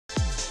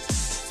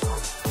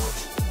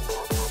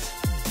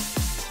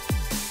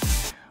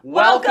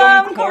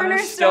Welcome,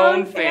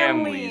 Cornerstone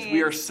families!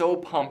 We are so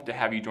pumped to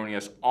have you joining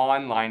us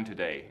online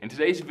today. In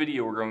today's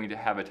video, we're going to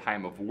have a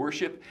time of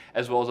worship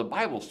as well as a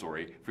Bible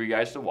story for you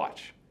guys to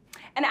watch.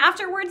 And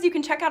afterwards, you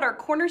can check out our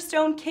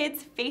Cornerstone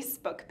Kids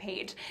Facebook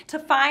page to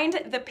find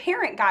the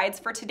parent guides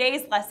for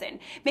today's lesson.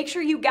 Make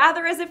sure you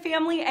gather as a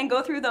family and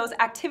go through those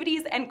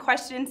activities and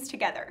questions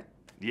together.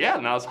 Yeah,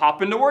 now let's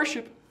hop into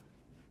worship.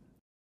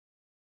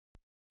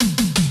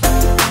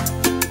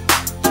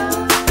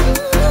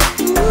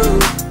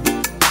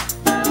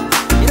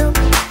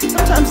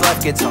 Sometimes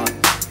life gets hard.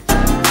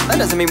 That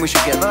doesn't mean we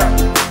should give up.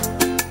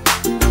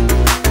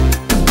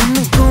 When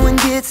the going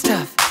gets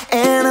tough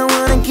and I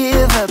wanna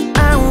give up,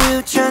 I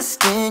will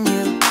trust in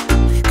you.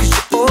 'Cause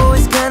you're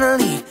always gonna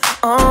lead,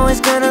 always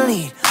gonna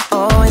lead,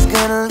 always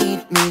gonna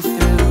lead me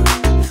through.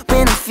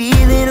 When I'm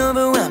feeling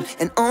overwhelmed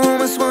and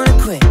almost wanna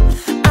quit,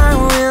 I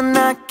will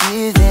not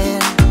give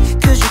in.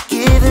 'Cause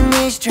you're giving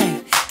me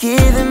strength,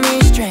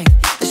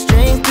 the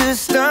strength to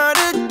start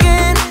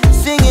again.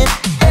 Sing it,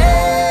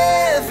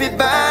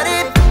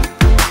 everybody.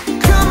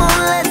 Come on,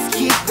 let's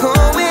keep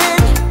going.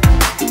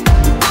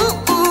 Ooh,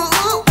 ooh,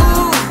 ooh,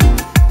 ooh.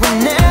 We're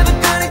never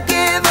gonna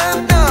give up,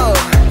 no.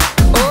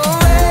 Oh,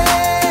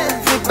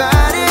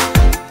 everybody.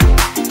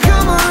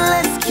 Come on,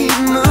 let's keep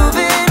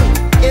moving.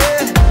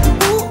 Yeah.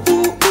 Ooh,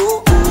 ooh,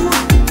 ooh, ooh.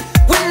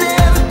 We're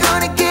never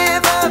gonna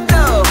give up,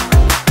 no.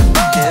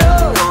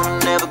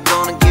 Never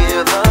gonna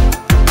give up.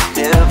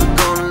 Never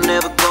gonna give up.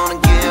 Never gonna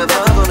give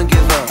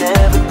up.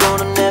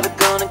 Never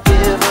gonna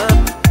give up.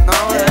 No,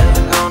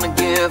 never gonna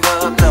give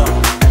up, no.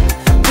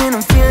 When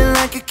I'm feeling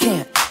like I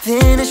can't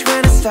finish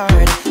where I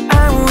started,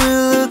 I will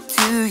look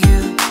to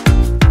you.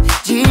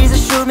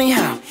 Jesus showed me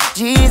how,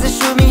 Jesus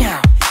showed me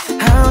how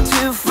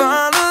to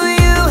follow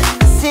you.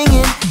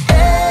 Singing,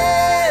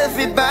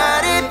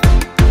 everybody.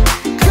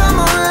 Come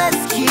on,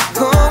 let's keep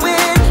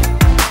going.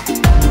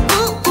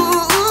 Ooh,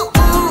 ooh, ooh,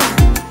 ooh.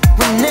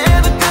 We're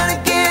never gonna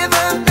give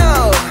up,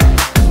 no.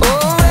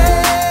 Oh,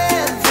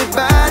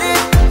 everybody.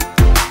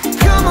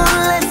 Come on,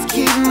 let's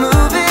keep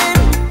moving.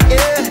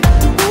 Yeah.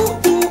 Ooh,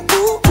 ooh,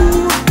 ooh,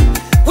 ooh.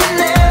 We're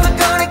never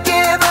gonna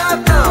give up,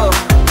 no.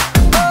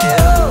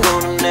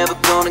 Never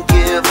gonna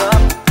give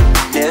up.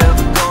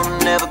 Never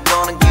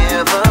gonna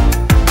give up.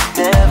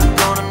 Never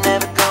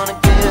gonna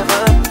give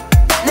up.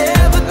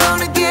 Never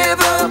gonna give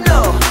up,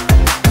 no.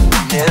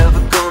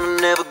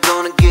 Never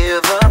gonna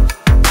give up.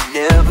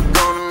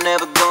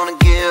 Never gonna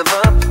give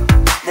up.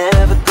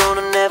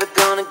 Never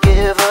gonna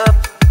give up.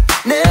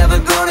 Never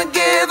gonna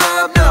give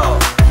up, no.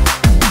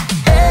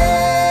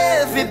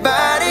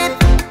 Everybody,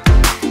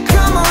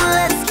 come on,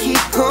 let's keep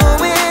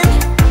going.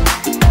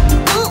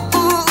 Ooh,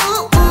 ooh,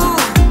 ooh, ooh.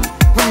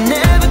 We're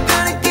never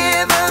gonna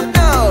give up,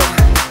 no.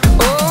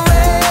 Oh,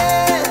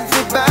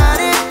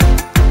 everybody,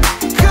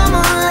 come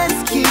on,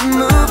 let's keep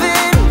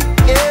moving.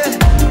 Yeah.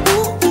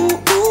 Ooh, ooh,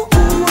 ooh,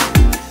 ooh.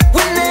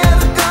 We're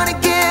never gonna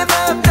give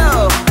up, no.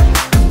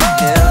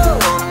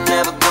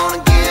 Never gonna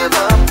give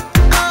up.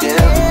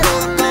 Never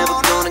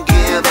gonna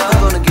give up.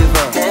 Never gonna give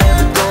up.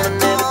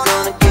 Never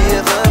gonna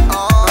give up.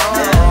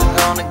 Never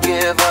gonna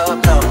give up,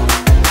 no.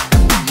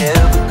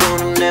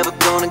 Never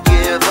gonna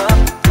give up.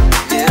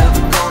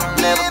 Never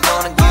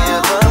gonna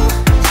give up.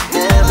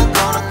 Never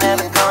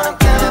gonna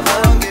give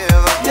up.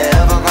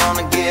 Never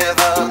gonna give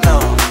up, no.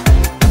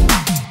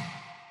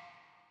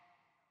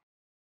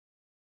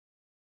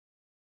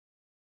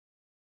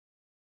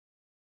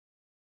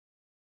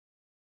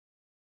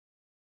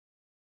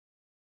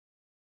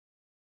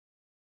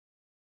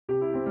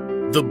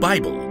 The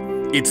Bible.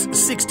 It's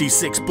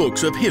 66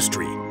 books of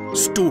history,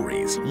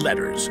 stories,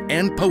 letters,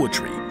 and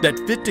poetry that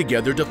fit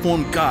together to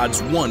form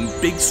God's one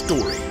big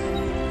story.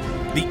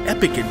 The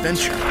epic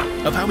adventure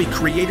of how He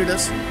created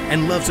us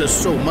and loves us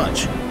so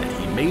much that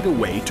He made a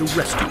way to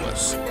rescue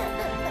us.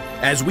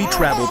 As we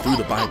travel through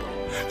the Bible,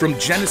 from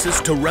Genesis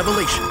to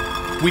Revelation,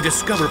 we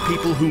discover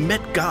people who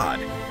met God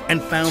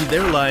and found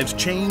their lives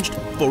changed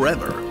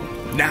forever.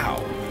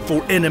 Now,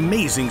 for an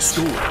amazing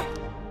story.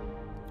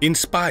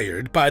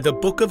 Inspired by the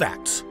Book of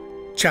Acts,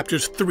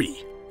 chapters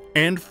 3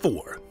 and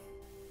 4.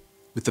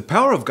 With the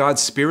power of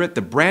God's Spirit,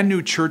 the brand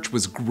new church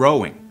was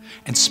growing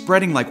and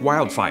spreading like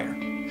wildfire.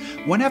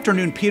 One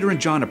afternoon, Peter and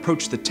John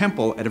approached the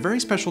temple at a very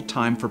special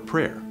time for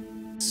prayer.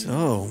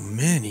 So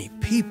many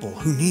people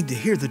who need to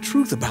hear the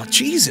truth about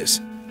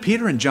Jesus.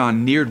 Peter and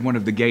John neared one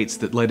of the gates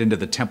that led into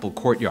the temple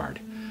courtyard.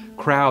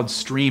 Crowds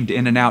streamed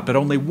in and out, but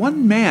only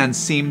one man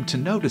seemed to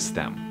notice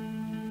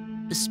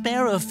them.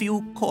 Spare a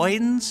few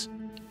coins?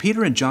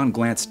 Peter and John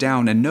glanced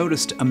down and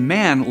noticed a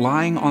man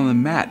lying on the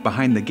mat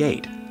behind the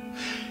gate.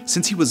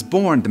 Since he was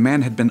born, the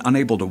man had been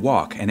unable to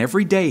walk, and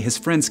every day his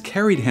friends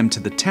carried him to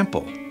the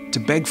temple to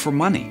beg for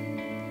money.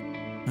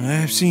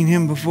 I've seen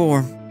him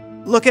before.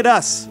 Look at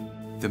us.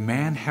 The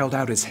man held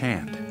out his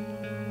hand.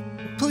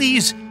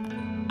 Please,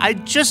 I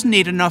just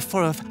need enough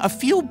for a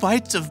few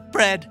bites of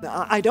bread.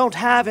 I don't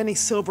have any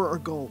silver or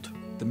gold.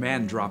 The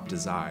man dropped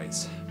his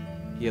eyes.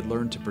 He had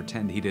learned to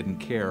pretend he didn't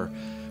care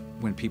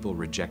when people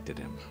rejected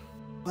him.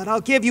 But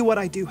I'll give you what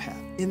I do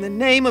have. In the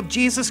name of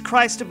Jesus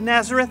Christ of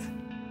Nazareth,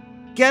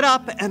 Get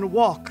up and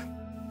walk.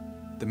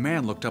 The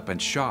man looked up in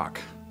shock.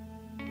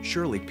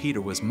 Surely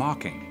Peter was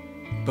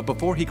mocking. But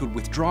before he could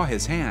withdraw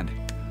his hand,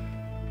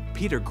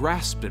 Peter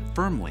grasped it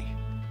firmly.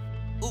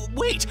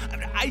 Wait,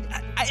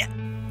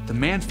 The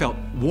man felt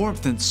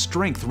warmth and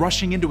strength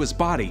rushing into his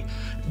body,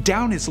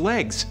 down his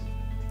legs,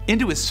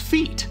 into his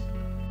feet.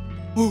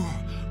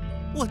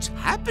 What's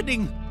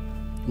happening?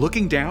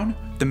 Looking down,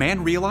 the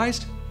man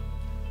realized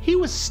he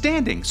was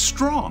standing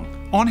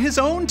strong on his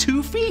own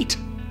 2 feet.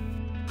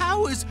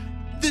 How is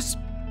this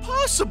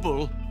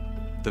possible?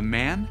 The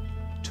man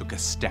took a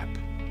step.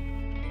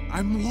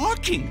 I'm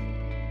walking.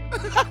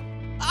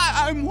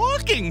 I'm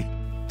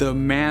walking. The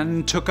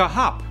man took a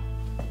hop.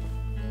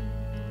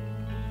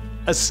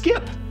 A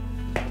skip.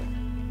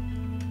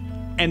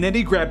 And then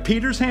he grabbed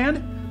Peter's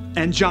hand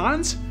and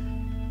John's,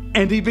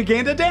 and he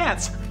began to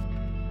dance.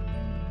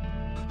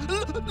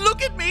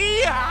 Look at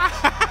me!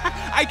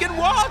 I can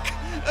walk!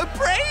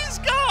 Praise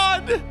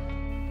God!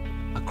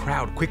 A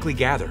crowd quickly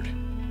gathered.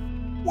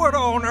 What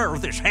on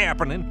earth is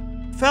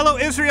happening? Fellow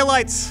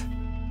Israelites,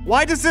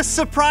 why does this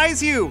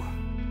surprise you?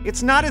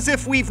 It's not as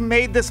if we've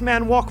made this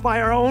man walk by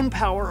our own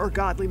power or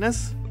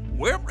godliness.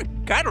 Well, it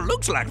kind of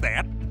looks like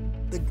that.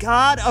 The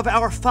God of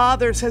our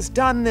fathers has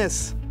done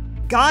this.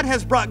 God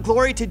has brought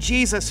glory to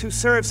Jesus who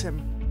serves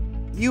him.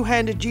 You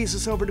handed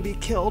Jesus over to be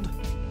killed,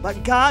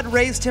 but God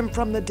raised him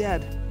from the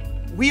dead.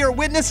 We are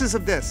witnesses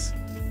of this.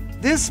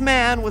 This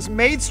man was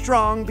made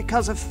strong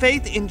because of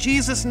faith in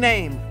Jesus'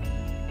 name.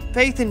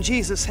 Faith in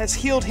Jesus has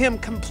healed him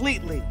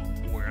completely.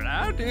 Well,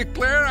 I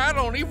declare I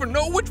don't even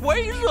know which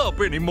way is up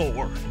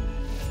anymore.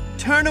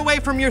 Turn away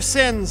from your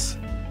sins.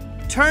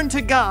 Turn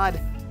to God.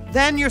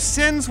 Then your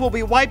sins will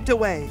be wiped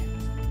away.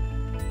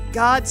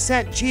 God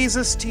sent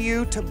Jesus to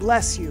you to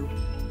bless you.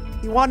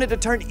 He wanted to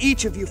turn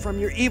each of you from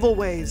your evil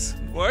ways.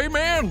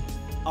 Amen.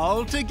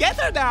 All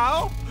together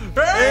now.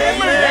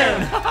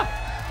 Amen.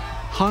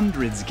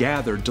 Hundreds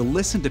gathered to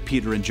listen to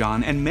Peter and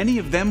John, and many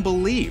of them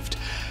believed.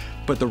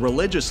 But the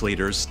religious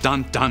leaders,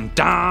 dun dun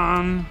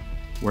dun,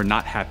 were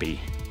not happy.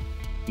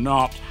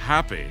 Not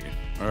happy?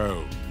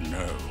 Oh,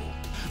 no.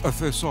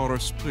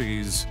 Thesaurus,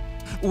 please.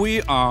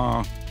 We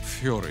are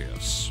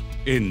furious,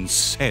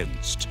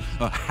 incensed,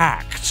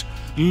 hacked,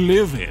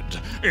 livid,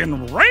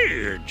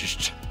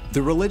 enraged.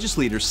 The religious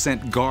leaders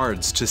sent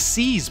guards to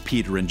seize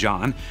Peter and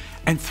John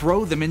and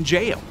throw them in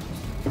jail.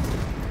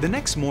 The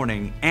next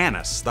morning,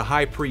 Annas, the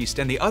high priest,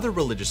 and the other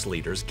religious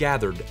leaders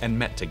gathered and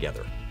met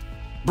together.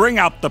 Bring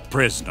out the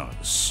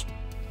prisoners.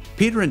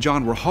 Peter and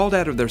John were hauled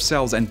out of their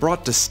cells and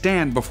brought to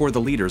stand before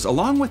the leaders,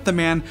 along with the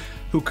man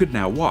who could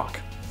now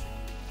walk.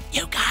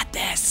 You got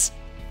this.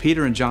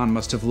 Peter and John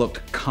must have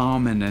looked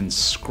common and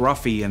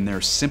scruffy in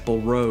their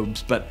simple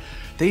robes, but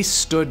they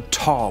stood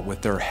tall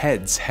with their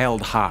heads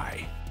held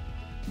high.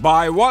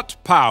 By what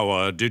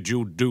power did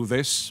you do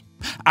this?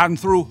 And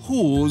through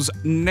whose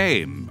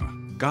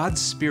name?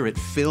 God's Spirit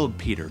filled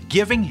Peter,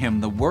 giving him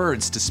the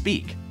words to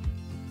speak.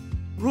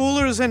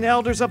 Rulers and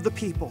elders of the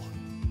people,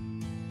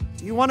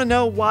 do you want to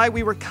know why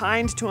we were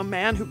kind to a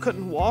man who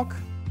couldn't walk?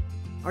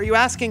 Are you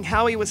asking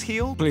how he was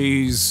healed?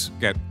 Please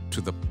get to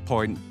the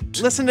point.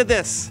 Listen to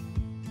this.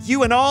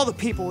 You and all the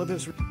people of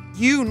Israel,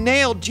 you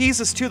nailed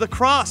Jesus to the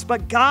cross,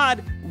 but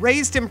God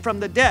raised him from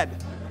the dead.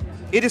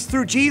 It is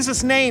through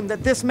Jesus' name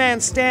that this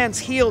man stands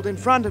healed in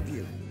front of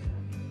you.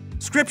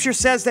 Scripture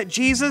says that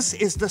Jesus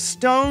is the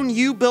stone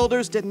you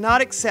builders did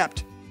not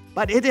accept,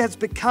 but it has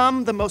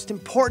become the most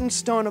important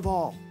stone of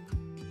all.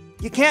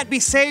 You can't be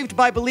saved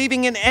by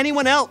believing in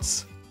anyone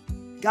else.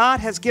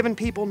 God has given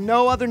people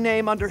no other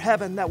name under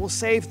heaven that will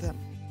save them.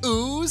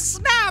 Ooh,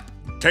 snap!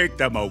 Take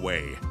them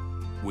away.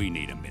 We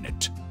need a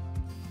minute.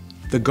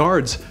 The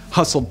guards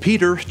hustled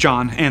Peter,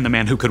 John, and the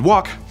man who could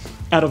walk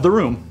out of the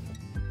room.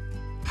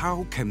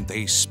 How can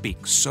they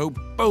speak so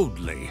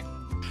boldly?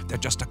 They're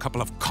just a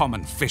couple of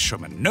common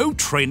fishermen, no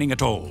training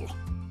at all.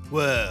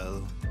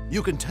 Well,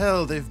 you can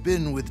tell they've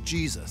been with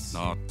Jesus.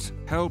 Not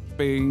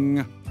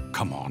helping.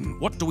 Come on,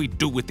 what do we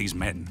do with these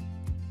men?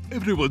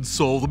 Everyone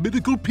saw the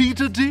miracle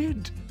Peter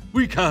did.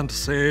 We can't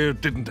say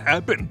it didn't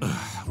happen.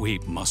 We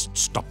must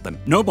stop them.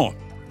 No more.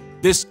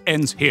 This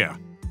ends here.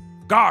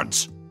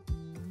 Guards!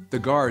 The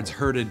guards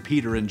herded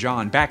Peter and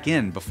John back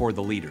in before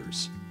the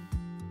leaders.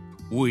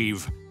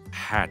 We've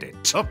had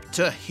it. Up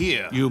to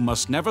here. You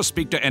must never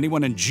speak to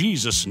anyone in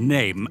Jesus'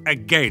 name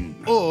again.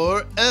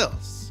 Or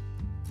else.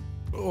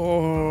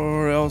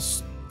 Or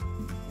else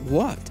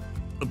what?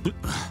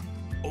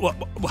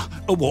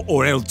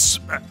 Or else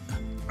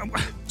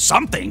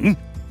something.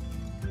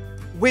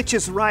 Which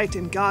is right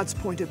in God's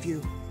point of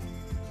view?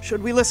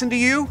 Should we listen to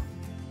you?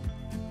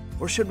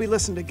 Or should we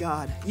listen to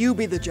God? You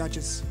be the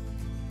judges.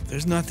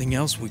 There's nothing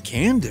else we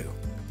can do.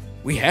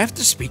 We have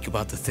to speak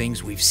about the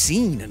things we've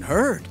seen and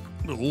heard.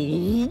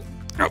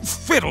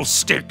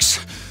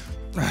 Fiddlesticks!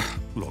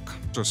 Look,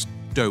 just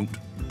don't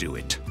do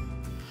it.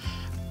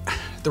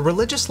 The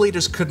religious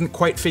leaders couldn't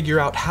quite figure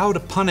out how to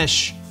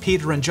punish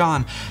Peter and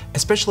John,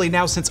 especially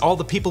now since all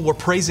the people were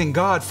praising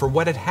God for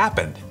what had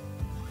happened.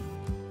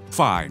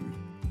 Fine.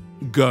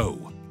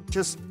 Go.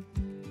 Just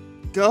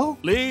go?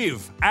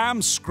 Leave,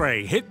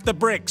 amscray, hit the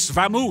bricks,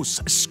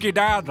 vamoose,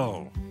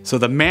 skedaddle. So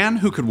the man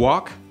who could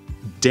walk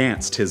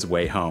danced his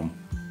way home.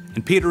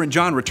 And Peter and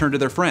John returned to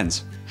their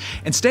friends.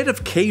 Instead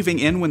of caving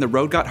in when the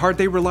road got hard,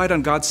 they relied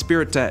on God's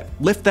Spirit to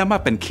lift them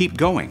up and keep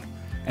going.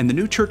 And the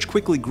new church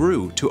quickly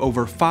grew to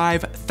over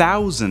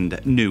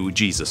 5,000 new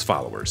Jesus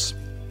followers.